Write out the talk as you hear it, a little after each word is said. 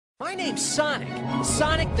My name's Sonic.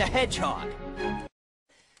 Sonic the Hedgehog.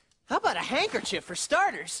 How about a handkerchief for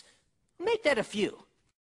starters? Make that a few.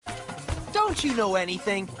 Don't you know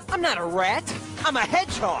anything? I'm not a rat. I'm a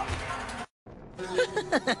hedgehog.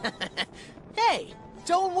 Hey,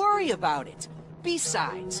 don't worry about it.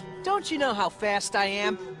 Besides, don't you know how fast I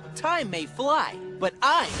am? Time may fly, but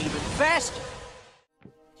I'm even faster.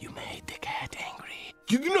 You made the cat angry.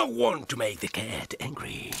 You do not want to make the cat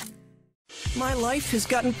angry. My life has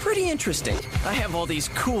gotten pretty interesting. I have all these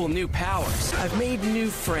cool new powers. I've made new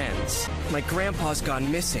friends. My grandpa's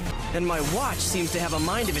gone missing, and my watch seems to have a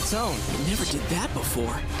mind of its own. Never did that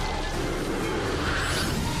before.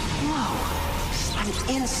 Whoa,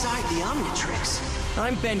 I'm inside the Omnitrix.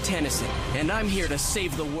 I'm Ben Tennyson, and I'm here to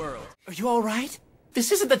save the world. Are you all right?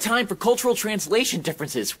 This isn't the time for cultural translation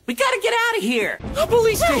differences. We gotta get out of here! A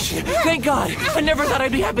police station! Thank God! I never thought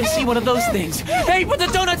I'd be happy to see one of those things! Hey, put the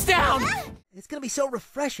donuts down! It's gonna be so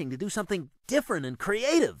refreshing to do something different and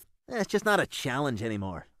creative. It's just not a challenge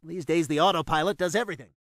anymore. These days, the autopilot does everything.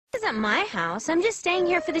 This isn't my house. I'm just staying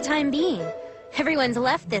here for the time being. Everyone's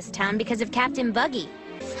left this town because of Captain Buggy.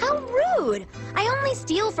 How rude! I only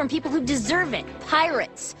steal from people who deserve it.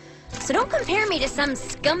 Pirates. So don't compare me to some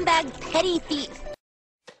scumbag petty thief.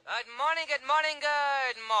 Good morning, good morning,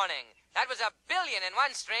 good morning. That was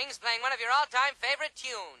 1,000,000,001 strings playing one of your all-time favorite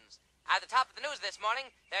tunes. At the top of the news this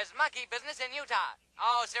morning, there's monkey business in Utah.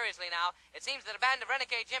 Oh, seriously now, it seems that a band of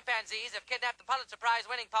renegade chimpanzees have kidnapped the Pulitzer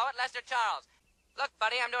Prize-winning poet Lester Charles. Look,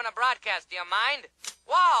 buddy, I'm doing a broadcast. Do you mind?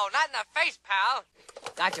 Whoa, not in the face, pal.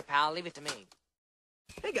 Gotcha, pal. Leave it to me.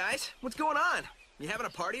 Hey, guys. What's going on? You having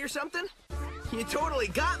a party or something? You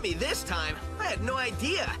totally got me this time. I had no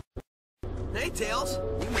idea. Hey, Tails.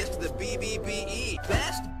 You missed the BBBE.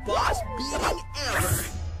 Best boss beating ever.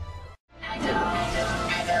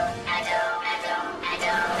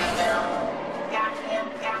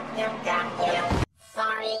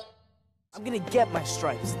 Sorry. I'm gonna get my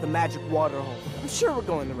stripes, the magic water hole. I'm sure we're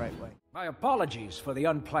going the right way. My apologies for the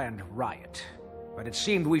unplanned riot, but it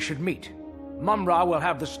seemed we should meet. Mumra will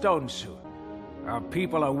have the stone soon. Our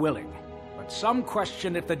people are willing, but some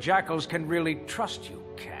question if the jackals can really trust you,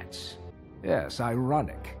 cats. Yes,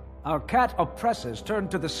 ironic. Our cat oppressors turn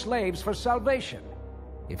to the slaves for salvation.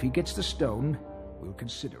 If he gets the stone, we'll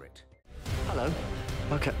consider it. Hello.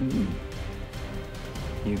 Okay.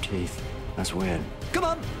 New teeth. That's weird. Come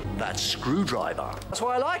on! That's Screwdriver. That's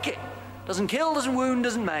why I like it. Doesn't kill, doesn't wound,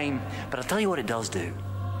 doesn't maim. But I'll tell you what it does do.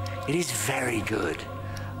 It is very good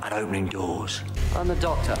at opening doors. I'm the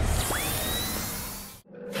doctor.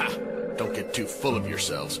 Ha! Don't get too full of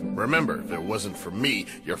yourselves. Remember, if it wasn't for me,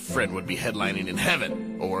 your friend would be headlining in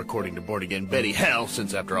heaven. Or according to born-again Betty, hell,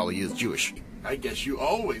 since after all he is Jewish. I guess you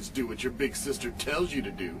always do what your big sister tells you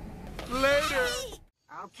to do. Later!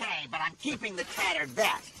 Okay, but I'm keeping the tattered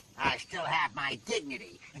vest. I still have my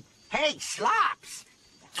dignity. Hey, slops!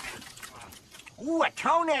 Ooh, a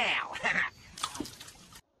toenail!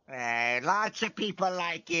 Lots of people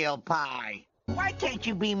like eel pie. Why can't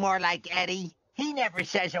you be more like Eddie? He never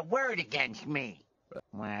says a word against me.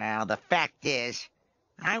 Well, the fact is,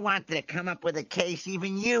 I wanted to come up with a case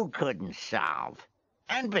even you couldn't solve.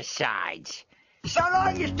 And besides, so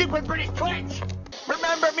long, you stupid British twits!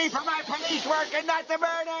 Remember me for my police work and not the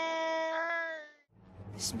murder!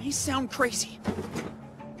 This may sound crazy,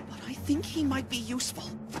 but I think he might be useful.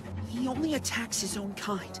 He only attacks his own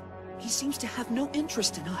kind. He seems to have no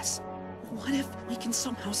interest in us. What if we can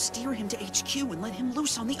somehow steer him to HQ and let him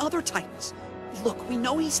loose on the other Titans? Look, we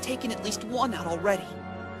know he's taken at least one out already.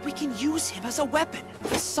 We can use him as a weapon.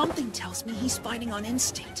 Something tells me he's fighting on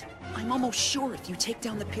instinct. I'm almost sure if you take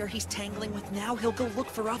down the pair he's tangling with now, he'll go look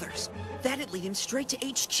for others. That'd lead him straight to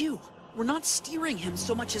HQ. We're not steering him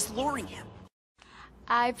so much as luring him.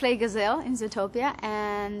 I play Gazelle in Zootopia,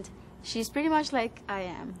 and she's pretty much like I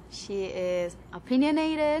am. She is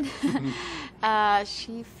opinionated.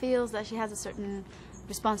 She feels that she has a certain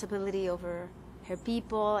responsibility over her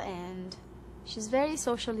people, and she's very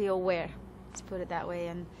socially aware, let's put it that way.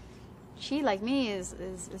 And she, like me, is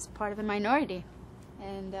part of a minority.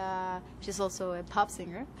 And she's also a pop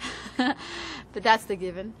singer, but that's the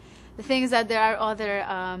given. The thing is that there are other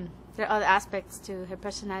aspects to her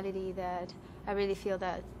personality that I really feel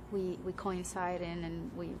that we coincide in,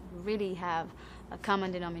 and we really have a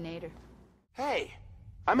common denominator. Hey,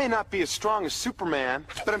 I may not be as strong as Superman,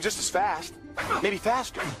 but I'm just as fast. Maybe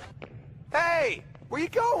faster. Hey, where you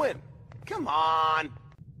going? Come on.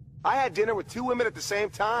 I had dinner with 2 women at the same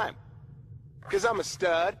time. 'Cause I'm a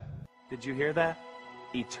stud. Did you hear that?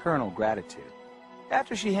 Eternal gratitude.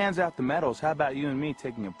 After she hands out the medals, how about you and me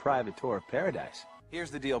taking a private tour of paradise?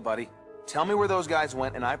 Here's the deal, buddy. Tell me where those guys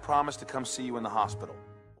went, and I promise to come see you in the hospital.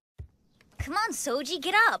 Come on, Soji,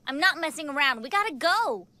 get up. I'm not messing around. We gotta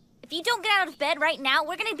go. If you don't get out of bed right now,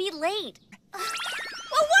 we're gonna be late.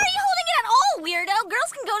 Well, why are you holding it at all, weirdo?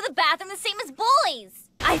 Girls can go to the bathroom the same as boys.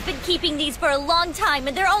 I've been keeping these for a long time,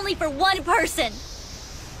 and they're only for one person.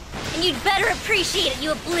 And you'd better appreciate it,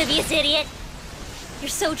 you oblivious idiot. You're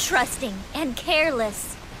so trusting and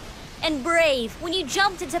careless and brave when you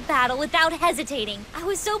jumped into battle without hesitating. I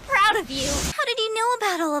was so proud of you. How did you know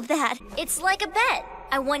about all of that? It's like a bet.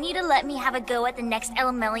 I want you to let me have a go at the next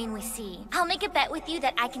Elemelian we see. I'll make a bet with you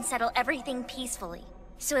that I can settle everything peacefully.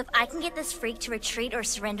 So if I can get this freak to retreat or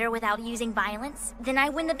surrender without using violence, then I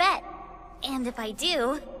win the bet. And if I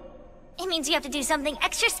do, it means you have to do something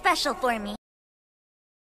extra special for me.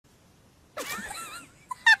 You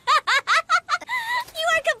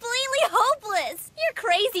are completely hopeless! You're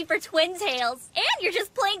crazy for twin tails, and you're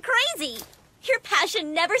just plain crazy! Your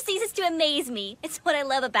passion never ceases to amaze me. It's what I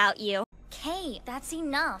love about you. Okay, that's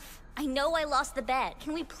enough. I know I lost the bet.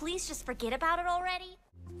 Can we please just forget about it already?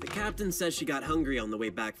 The captain says she got hungry on the way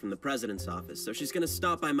back from the president's office, so she's gonna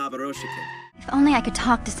stop by Mabaroshikin. If only I could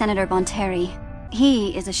talk to Senator Bonteri.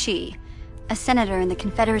 He is a she, a senator in the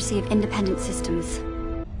Confederacy of Independent Systems.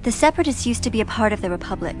 The Separatists used to be a part of the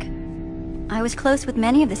Republic. I was close with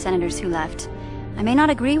many of the senators who left. I may not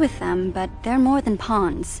agree with them, but they're more than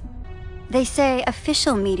pawns. They say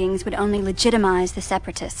official meetings would only legitimize the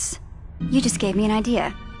Separatists. You just gave me an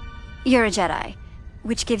idea. You're a Jedi,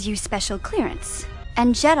 which gives you special clearance.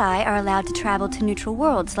 And Jedi are allowed to travel to neutral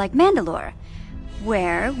worlds like Mandalore,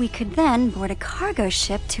 where we could then board a cargo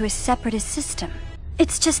ship to a Separatist system.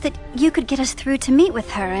 It's just that you could get us through to meet with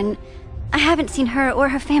her, and I haven't seen her or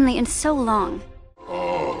her family in so long.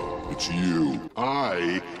 Oh, it's you.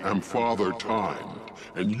 I am Father Time.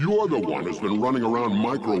 And you're the one who's been running around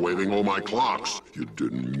microwaving all my clocks. You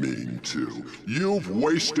didn't mean to. You've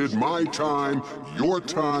wasted my time, your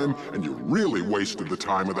time, and you really wasted the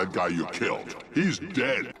time of that guy you killed. He's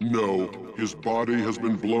dead. No, his body has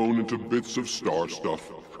been blown into bits of star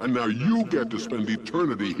stuff. And now you get to spend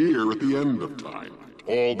eternity here at the end of time.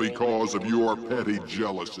 All because of your petty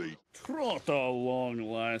jealousy. Trot along,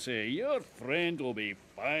 lassie. Your friend will be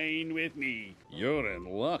fine with me. You're in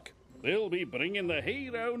luck. They'll be bringing the hay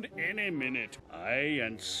round any minute. Aye,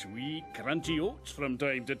 and sweet crunchy oats from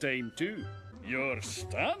time to time, too. You're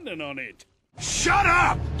standing on it. Shut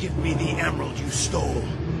up! Give me the emerald you stole,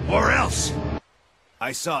 or else!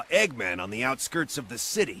 I saw Eggman on the outskirts of the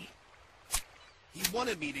city. He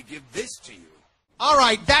wanted me to give this to you. All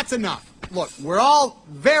right, that's enough. Look, we're all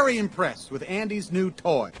very impressed with Andy's new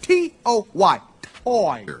toy. T-O-Y.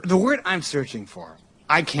 Toy. The word I'm searching for,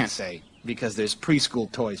 I can't say, because there's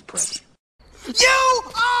preschool toys present. You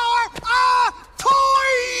are a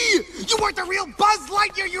toy! You weren't the real Buzz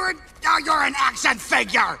Lightyear, you're an action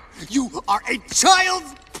figure! You are a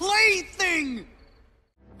child's plaything!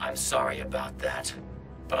 I'm sorry about that,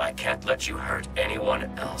 but I can't let you hurt anyone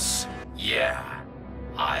else. Yeah,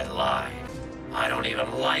 I lied. I don't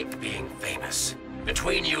even like being famous.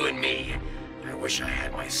 Between you and me, I wish I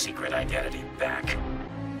had my secret identity back.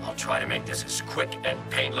 I'll try to make this as quick and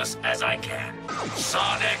painless as I can.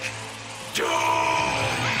 Sonic Doom!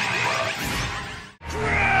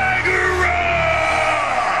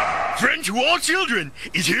 Friend to all children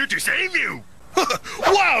is here to save you!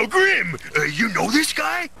 Wow, Grim! You know this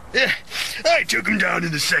guy? Yeah, I took him down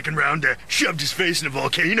in the second round, shoved his face in a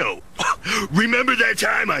volcano. Remember that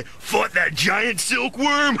time I fought that giant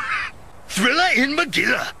silkworm? Thriller in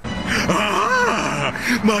Magilla.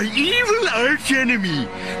 Ah, my evil archenemy,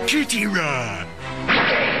 Kitty Rod.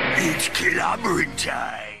 It's clobbering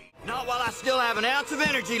time. Not while I still have an ounce of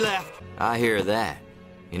energy left. I hear that.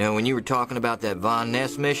 You know, when you were talking about that Von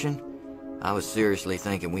Ness mission, I was seriously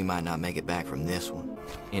thinking we might not make it back from this one.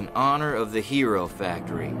 In honor of the Hero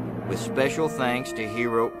Factory, with special thanks to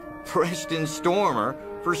Hero Preston Stormer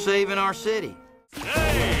for saving our city.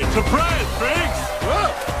 Hey, surprise, Briggs! Whoa!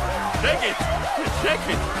 Shake it! Shake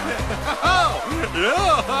it! Oh!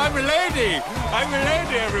 No, I'm a lady! I'm a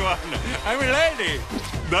lady, everyone! I'm a lady!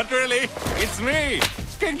 Not really, it's me!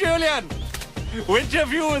 King Julian! Which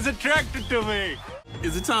of you was attracted to me?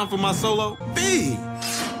 Is it time for my solo? B!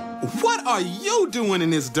 What are you doing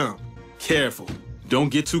in this dump? Careful, don't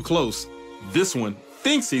get too close. This one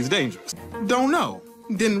thinks he's dangerous. Don't know,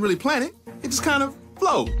 didn't really plan it. It just kind of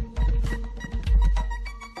flowed.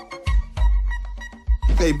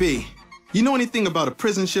 Hey, B, you know anything about a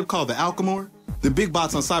prison ship called the Alchemor? The big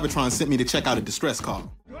bots on Cybertron sent me to check out a distress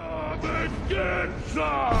call. Come and get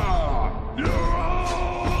some! You're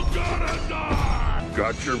all gonna die!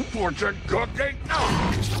 Got your fortune cooking?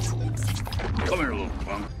 Come here, little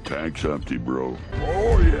punk. Tank's empty, bro.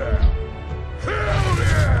 Oh, yeah! Hell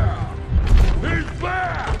yeah!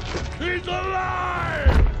 He's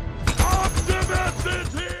alive! Optimus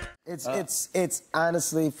is here! It's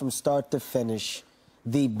honestly, from start to finish,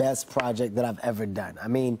 the best project that I've ever done. I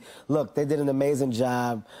mean, look, they did an amazing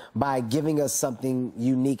job by giving us something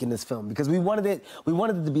unique in this film because we wanted it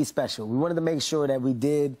to be special. We wanted to make sure that we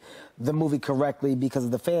did the movie correctly because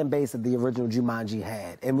of the fan base that the original Jumanji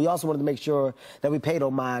had. And we also wanted to make sure that we paid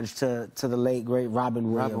homage to the late, great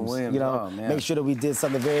Robin Williams. You know, make sure that we did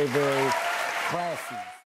something very, very classy.